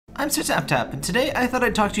I'm Sir Tap Tap, and today I thought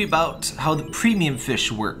I'd talk to you about how the premium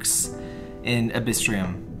fish works in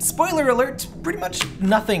AbyssRium. Spoiler alert, pretty much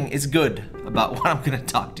nothing is good about what I'm gonna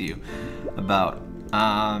talk to you about.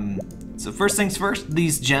 So first things first,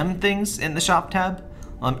 these gem things in the shop tab,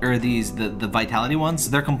 or the vitality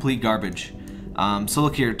ones, they're complete garbage. So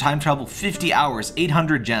look here, time travel 50 hours,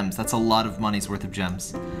 800 gems, that's a lot of money's worth of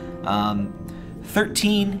gems.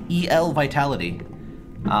 13 EL vitality.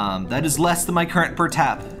 That is less than my current per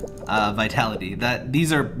tap vitality.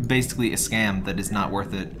 These are basically a scam that is not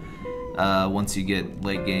worth it once you get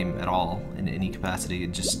late game at all in any capacity.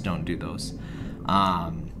 Just don't do those.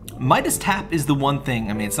 Midas Tap is the one thing,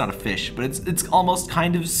 I mean it's not a fish, but it's almost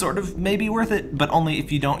kind of sort of maybe worth it, but only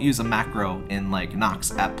if you don't use a macro in like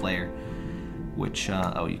Nox app player, which,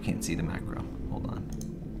 oh you can't see the macro, hold on.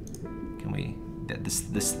 Can we, this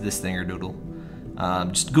thingerdoodle.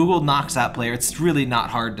 Just Google Nox app player. It's really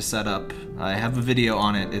not hard to set up. I have a video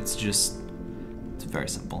on it. It's very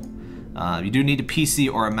simple. You do need a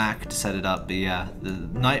PC or a Mac to set it up, but yeah, the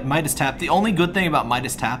Midas Tap. The only good thing about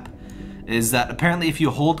Midas Tap is that apparently if you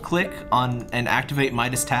hold click on and activate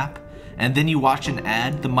Midas Tap, and then you watch an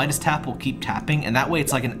ad, the Midas Tap will keep tapping, and that way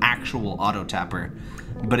it's like an actual auto tapper,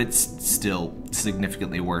 but it's still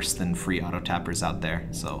significantly worse than free auto tappers out there,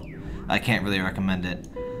 so I can't really recommend it.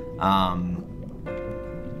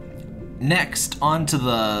 Next, on to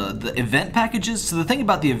the event packages. So the thing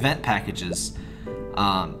about the event packages,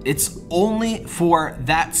 it's only for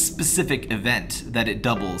that specific event that it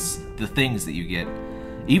doubles the things that you get.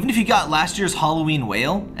 Even if you got last year's Halloween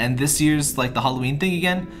whale and this year's like the Halloween thing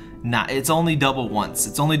again, nah, it's only double once.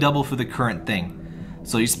 It's only double for the current thing.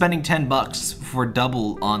 So you're spending 10 bucks for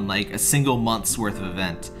double on like a single month's worth of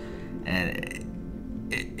event. And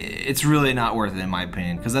it's really not worth it in my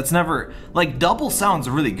opinion, because that's never, like double sounds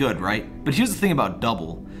really good, right? But here's the thing about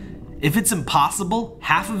double. If it's impossible,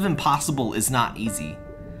 half of impossible is not easy.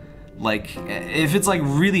 Like, if it's like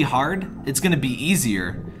really hard, it's gonna be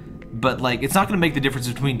easier, but like, it's not gonna make the difference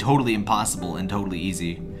between totally impossible and totally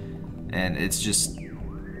easy. And it's just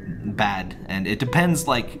bad. And it depends,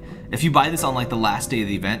 like, if you buy this on like the last day of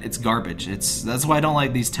the event, it's garbage. That's why I don't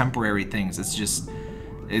like these temporary things.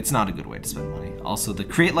 It's not a good way to spend money. Also, the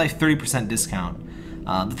Create Life 30% discount.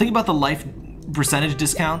 The thing about the life percentage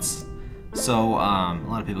discounts, so a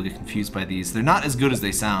lot of people get confused by these. They're not as good as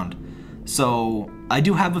they sound. So I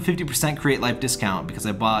do have a 50% Create Life discount because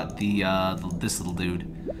I bought this little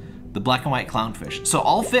dude, the black and white clownfish. So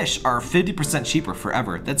all fish are 50% cheaper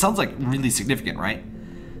forever. That sounds like really significant, right?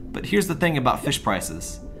 But here's the thing about fish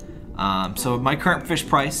prices. So my current fish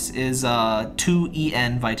price is 2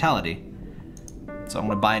 EN vitality. So I'm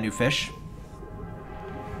gonna buy a new fish.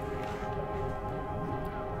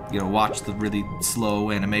 You're gonna watch the really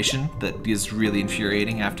slow animation that is really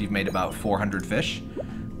infuriating after you've made about 400 fish,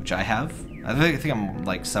 which I have. I think I'm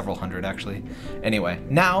like several hundred actually. Anyway,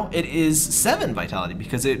 now it is 7 vitality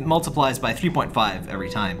because it multiplies by 3.5 every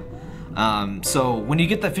time. So when you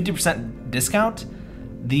get that 50% discount,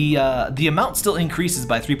 the amount still increases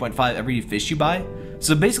by 3.5 every fish you buy.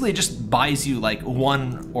 So basically it just buys you like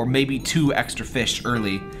 1 or maybe 2 extra fish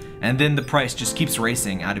early, and then the price just keeps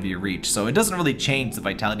racing out of your reach. So it doesn't really change the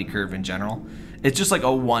vitality curve in general. It's just like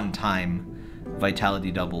a one-time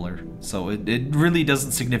vitality doubler. So it really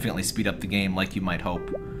doesn't significantly speed up the game like you might hope.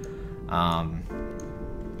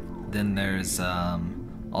 Then there's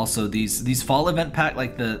also these fall event pack,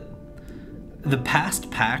 like the past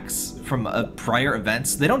packs from prior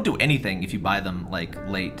events, they don't do anything if you buy them like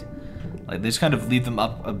late. Like, they just kind of leave them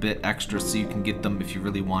up a bit extra so you can get them if you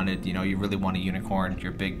really wanted, you know, you really want a unicorn,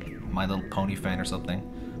 you're a big My Little Pony fan or something.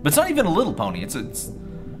 But it's not even a little pony, it's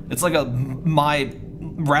like a My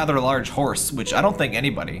Rather Large Horse, which I don't think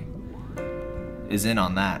anybody is in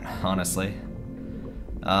on that, honestly.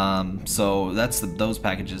 So that's those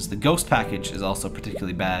packages. The Ghost package is also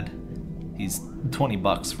particularly bad. He's 20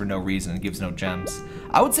 bucks for no reason and gives no gems.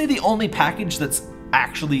 I would say the only package that's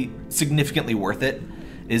actually significantly worth it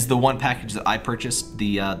is the one package that I purchased,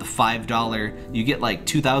 the $5. You get like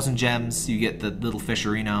 2,000 gems, you get the little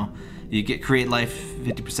fisherino, you get Create Life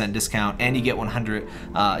 50% discount, and you get 100.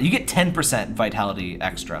 You get 10% vitality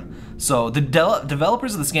extra. So the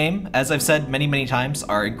developers of this game, as I've said many times,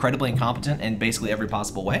 are incredibly incompetent in basically every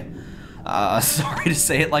possible way. Sorry to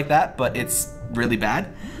say it like that, but it's really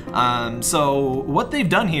bad. So what they've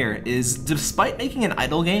done here is, despite making an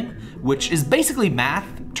idle game, which is basically math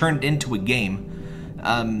turned into a game,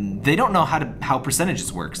 they don't know how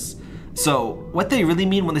percentages works. So what they really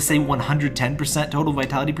mean when they say 110% total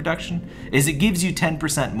vitality production is it gives you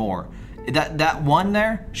 10% more. That one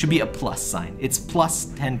there should be a plus sign. It's plus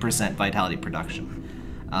 10% vitality production.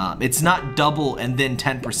 It's not double and then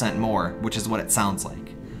 10% more, which is what it sounds like.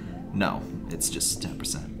 No, it's just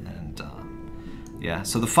 10%. And yeah,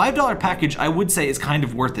 so the $5 package I would say is kind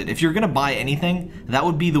of worth it. If you're gonna buy anything, that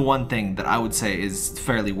would be the one thing that I would say is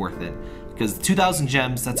fairly worth it. Because 2,000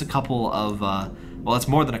 gems, that's a couple of, well, it's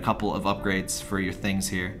more than a couple of upgrades for your things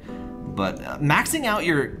here. But maxing out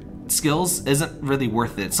your skills isn't really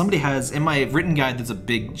worth it. Somebody has, in my written guide, there's a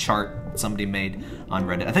big chart somebody made on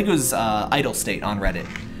Reddit. I think it was Idle State on Reddit.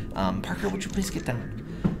 Parker, would you please get down?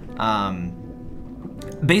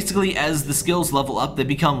 Basically, as the skills level up, they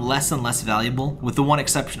become less and less valuable, with the one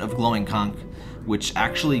exception of Glowing Conch, which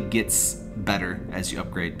actually gets better as you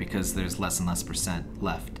upgrade because there's less and less %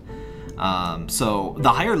 left. So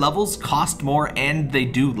the higher levels cost more and they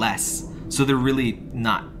do less. So they're really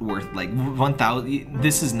not worth, like 1,000,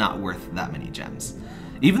 this is not worth that many gems.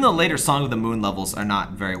 Even the later Song of the Moon levels are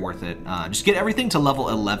not very worth it. Just get everything to level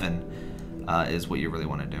 11 is what you really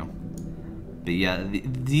want to do. But yeah,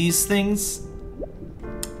 these things,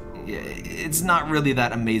 it's not really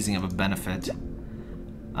that amazing of a benefit.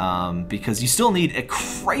 Because you still need a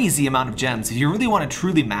crazy amount of gems. If you really want to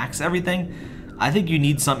truly max everything, I think you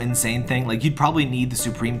need some insane thing. Like, you'd probably need the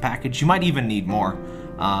Supreme package. You might even need more.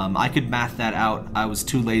 I could math that out. I was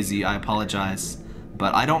too lazy, I apologize.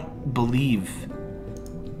 But I don't believe...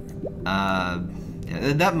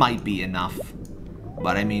 that might be enough.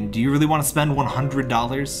 But I mean, do you really want to spend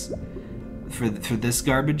 $100 for this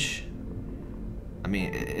garbage? I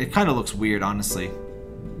mean, it kind of looks weird, honestly.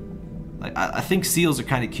 Like, I think seals are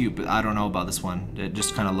kind of cute, but I don't know about this one. It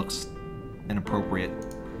just kind of looks inappropriate.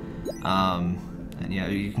 And yeah,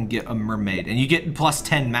 you can get a mermaid, and you get plus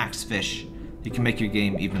 10 max fish. You can make your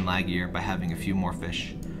game even laggier by having a few more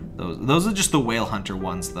fish. Those are just the whale hunter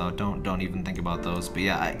ones, though. Don't even think about those. But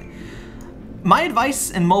yeah, my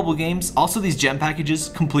advice in mobile games, also these gem packages,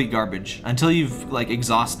 complete garbage. Until you've like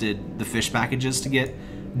exhausted the fish packages to get,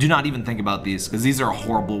 do not even think about these, because these are a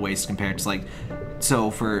horrible waste compared to like,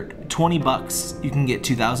 so for 20 bucks you can get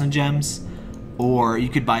 2,000 gems, or you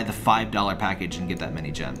could buy the $5 package and get that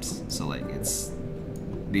many gems. So like,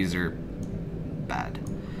 these are bad.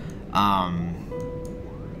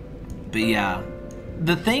 But yeah,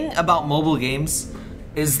 the thing about mobile games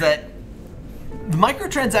is that the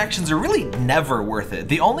microtransactions are really never worth it.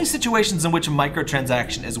 The only situations in which a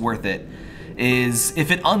microtransaction is worth it is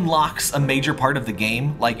if it unlocks a major part of the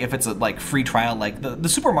game, like if it's a like free trial, like the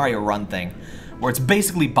Super Mario Run thing, where it's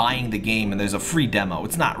basically buying the game and there's a free demo.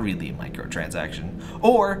 It's not really a microtransaction.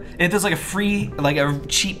 Or if there's like a free, like a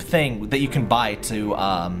cheap thing that you can buy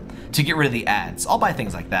to get rid of the ads. I'll buy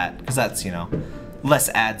things like that, because that's, you know, less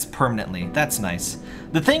ads permanently. That's nice.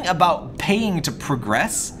 The thing about paying to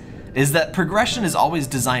progress is that progression is always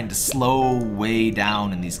designed to slow way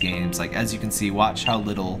down in these games. Like, as you can see, watch how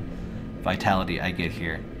little vitality I get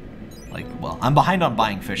here. Like, well, I'm behind on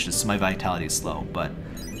buying fishes, so my vitality is slow, but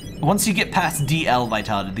once you get past DL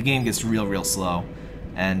vitality, the game gets real slow.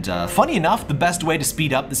 And funny enough, the best way to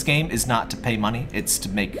speed up this game is not to pay money, it's to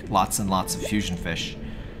make lots and lots of fusion fish.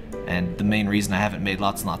 And the main reason I haven't made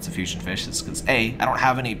lots and lots of fusion fish is because A, I don't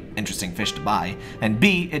have any interesting fish to buy, and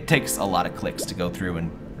B, it takes a lot of clicks to go through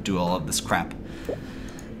and do all of this crap.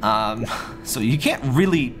 So you can't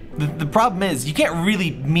really, the problem is, you can't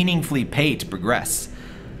really meaningfully pay to progress.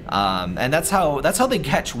 And that's how they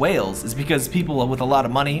catch whales, is because people with a lot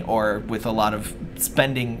of money or with a lot of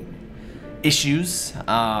spending issues,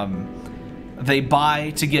 they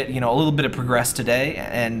buy to get, you know, a little bit of progress today,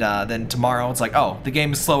 and then tomorrow it's like, oh, the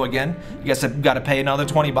game is slow again. You guess I've got to pay another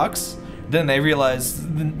 20 bucks. Then they realize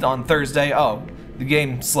on Thursday, oh, the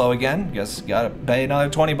game's slow again. Guess got to pay another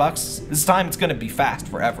 20 bucks. This time it's going to be fast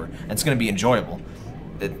forever, and it's going to be enjoyable.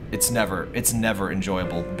 It's never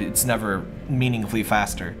enjoyable. It's never meaningfully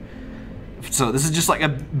faster. So this is just like a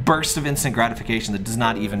burst of instant gratification that does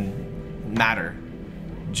not even matter.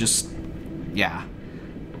 Just, yeah.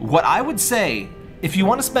 What I would say, if you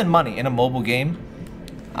want to spend money in a mobile game,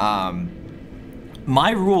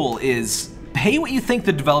 my rule is pay what you think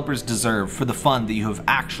the developers deserve for the fun that you have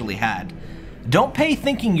actually had. Don't pay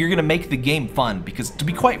thinking you're going to make the game fun, because to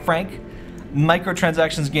be quite frank,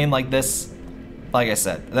 microtransactions game like this, like I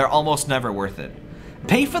said, they're almost never worth it.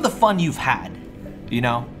 Pay for the fun you've had, you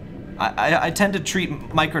know? I tend to treat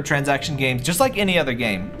microtransaction games just like any other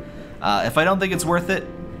game. If I don't think it's worth it,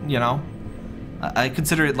 you know, I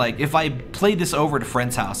consider it like, if I played this over at a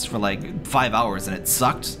friend's house for like 5 hours and it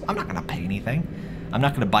sucked, I'm not gonna pay anything. I'm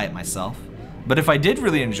not gonna buy it myself. But if I did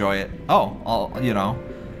really enjoy it, oh, I'll, you know,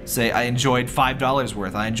 say I enjoyed $5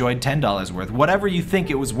 worth, I enjoyed $10 worth, whatever you think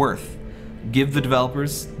it was worth, give the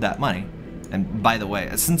developers that money. And by the way,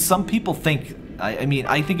 since some people think I mean,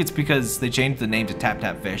 I think it's because they changed the name to Tap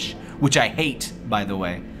Tap Fish, which I hate, by the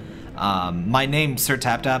way. My name, Sir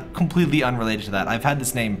Tap Tap, completely unrelated to that. I've had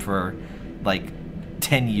this name for like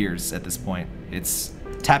 10 years at this point. It's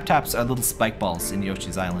Tap Taps are little spike balls in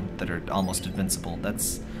Yoshi's Island that are almost invincible.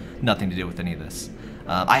 That's nothing to do with any of this.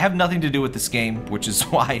 I have nothing to do with this game, which is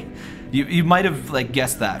why you might have like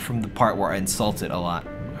guessed that from the part where I insult it a lot,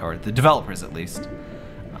 or the developers at least.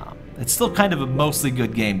 It's still kind of a mostly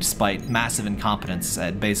good game despite massive incompetence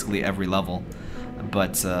at basically every level,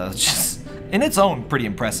 but just in its own pretty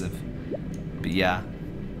impressive. But yeah,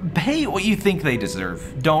 pay what you think they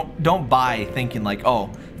deserve. Don't buy thinking like, oh,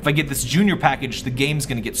 if I get this junior package, the game's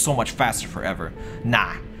gonna get so much faster forever.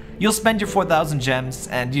 Nah. You'll spend your 4,000 gems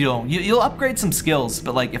and you'll upgrade some skills,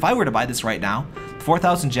 but like if I were to buy this right now,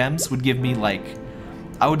 4,000 gems would give me like,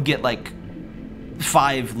 I would get like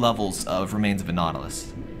 5 levels of Remains of a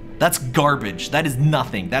Nautilus. That's garbage. That is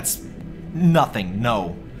nothing. That's nothing.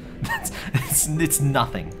 No. It's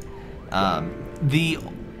nothing. The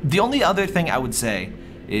only other thing I would say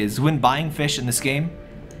is when buying fish in this game,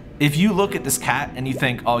 if you look at this cat and you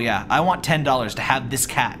think, oh yeah, I want $10 to have this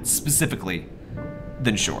cat specifically,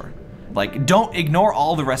 then sure. Like, don't ignore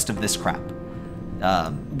all the rest of this crap.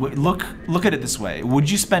 Look at it this way.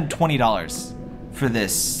 Would you spend $20 for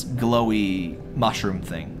this glowy mushroom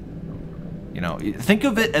thing? You know, think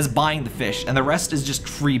of it as buying the fish, and the rest is just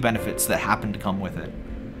free benefits that happen to come with it.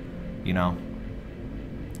 You know?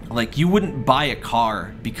 Like, you wouldn't buy a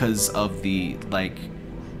car because of the, like,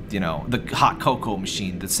 you know, the hot cocoa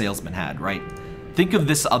machine the salesman had, right? Think of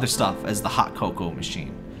this other stuff as the hot cocoa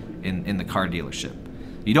machine in the car dealership.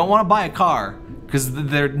 You don't want to buy a car because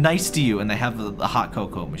they're nice to you and they have the hot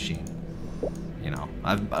cocoa machine. You know,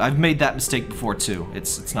 I've made that mistake before too.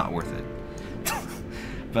 It's not worth it.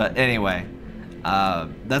 But anyway,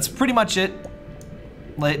 that's pretty much it.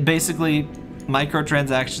 Like, basically,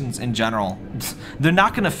 microtransactions in general, they're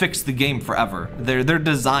not gonna fix the game forever. They're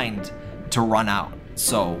designed to run out.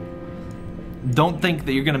 So don't think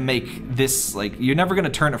that you're gonna make this, like, you're never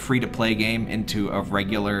gonna turn a free-to-play game into a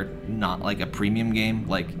regular, not like a premium game.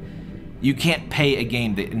 Like, you can't pay a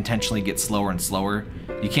game that intentionally gets slower and slower.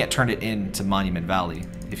 You can't turn it into Monument Valley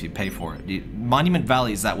if you pay for it. Monument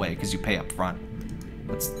Valley is that way because you pay up front.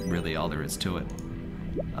 That's really all there is to it.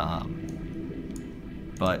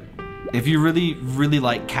 But if you really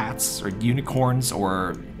like cats or unicorns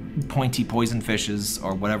or pointy poison fishes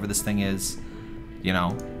or whatever this thing is, you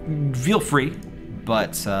know, feel free,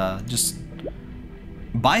 but just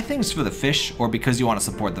buy things for the fish or because you want to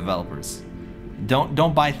support developers.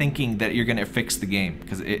 Don't buy thinking that you're gonna fix the game,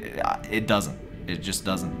 because it doesn't. It just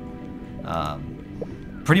doesn't.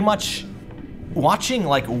 Pretty much watching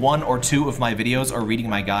like 1 or 2 of my videos or reading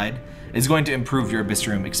my guide is going to improve your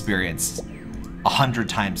AbyssRium experience 100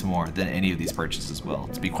 times more than any of these purchases will,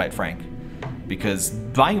 to be quite frank. Because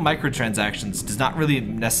buying microtransactions does not really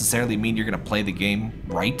necessarily mean you're gonna play the game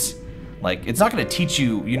right. Like, it's not gonna teach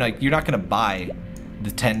you, you're not gonna buy the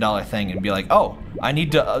 $10 thing and be like, oh, I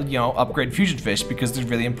need to, you know, upgrade Fusion Fish because they're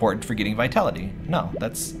really important for getting vitality. No,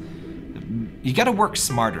 you gotta work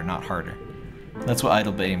smarter, not harder. That's what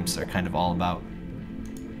idle games are kind of all about.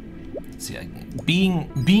 See,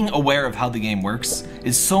 being aware of how the game works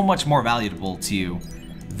is so much more valuable to you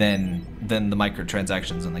than the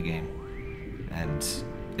microtransactions in the game. And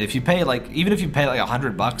if you pay like, even if you pay like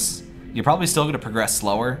 $100, you're probably still gonna progress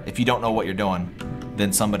slower if you don't know what you're doing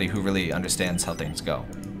than somebody who really understands how things go.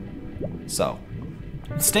 So,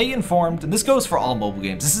 stay informed, and this goes for all mobile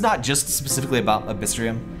games. This is not just specifically about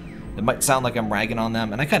AbyssRium. It might sound like I'm ragging on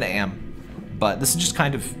them, and I kind of am, but this is just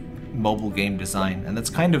kind of mobile game design, and this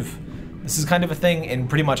is kind of a thing in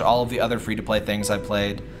pretty much all of the other free-to-play things I've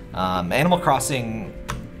played. Animal Crossing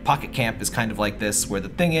Pocket Camp is kind of like this, where the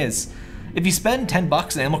thing is, if you spend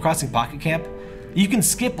 $10 in Animal Crossing Pocket Camp, you can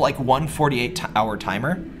skip like one 48-hour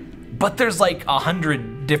timer, but there's like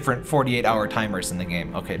 100 different 48-hour timers in the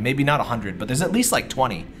game. Okay, maybe not 100, but there's at least like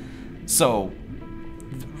 20. So,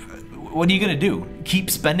 what are you gonna do? Keep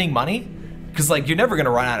spending money? Because like, you're never gonna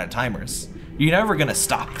run out of timers. You're never gonna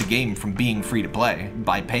stop the game from being free to play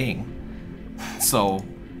by paying. So,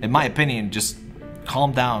 in my opinion, just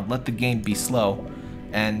calm down, let the game be slow,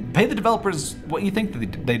 and pay the developers what you think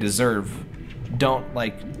that they deserve. Don't,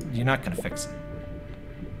 like, you're not gonna fix it.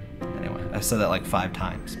 Anyway, I've said that like 5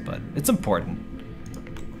 times, but it's important.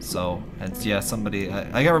 So, it's, yeah,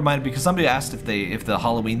 I got reminded because somebody asked if the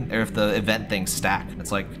Halloween, or if the event things stack.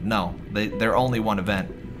 It's like, no, they're only one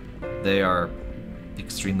event. They are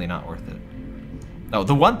extremely not worth it. Oh,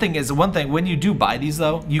 the one thing, when you do buy these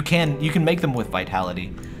though, you can make them with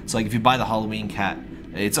vitality. So like if you buy the Halloween cat,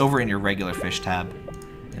 it's over in your regular fish tab.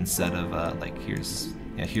 instead of like here's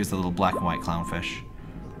the little black and white clownfish.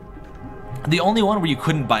 The only one where you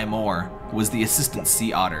couldn't buy more was the assistant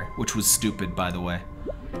sea otter, which was stupid, by the way.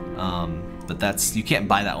 But you can't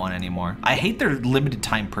buy that one anymore. I hate their limited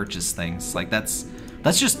time purchase things. Like that's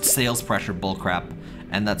just sales pressure bullcrap,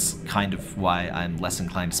 and that's kind of why I'm less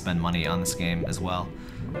inclined to spend money on this game as well.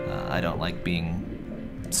 I don't like being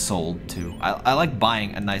sold to. I like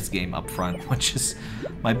buying a nice game up front, which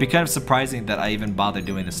might be kind of surprising that I even bother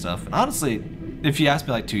doing this stuff. And honestly, if you asked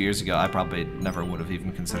me like 2 years ago, I probably never would have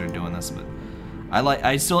even considered doing this, but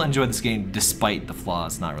I still enjoy this game despite the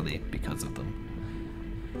flaws, not really because of them.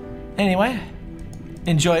 Anyway,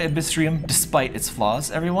 enjoy AbyssRium despite its flaws,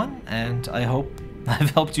 everyone, and I hope I've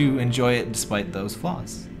helped you enjoy it despite those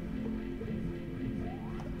flaws.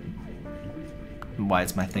 Why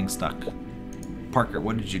is my thing stuck? Parker,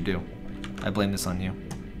 what did you do? I blame this on you.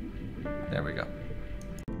 There we go.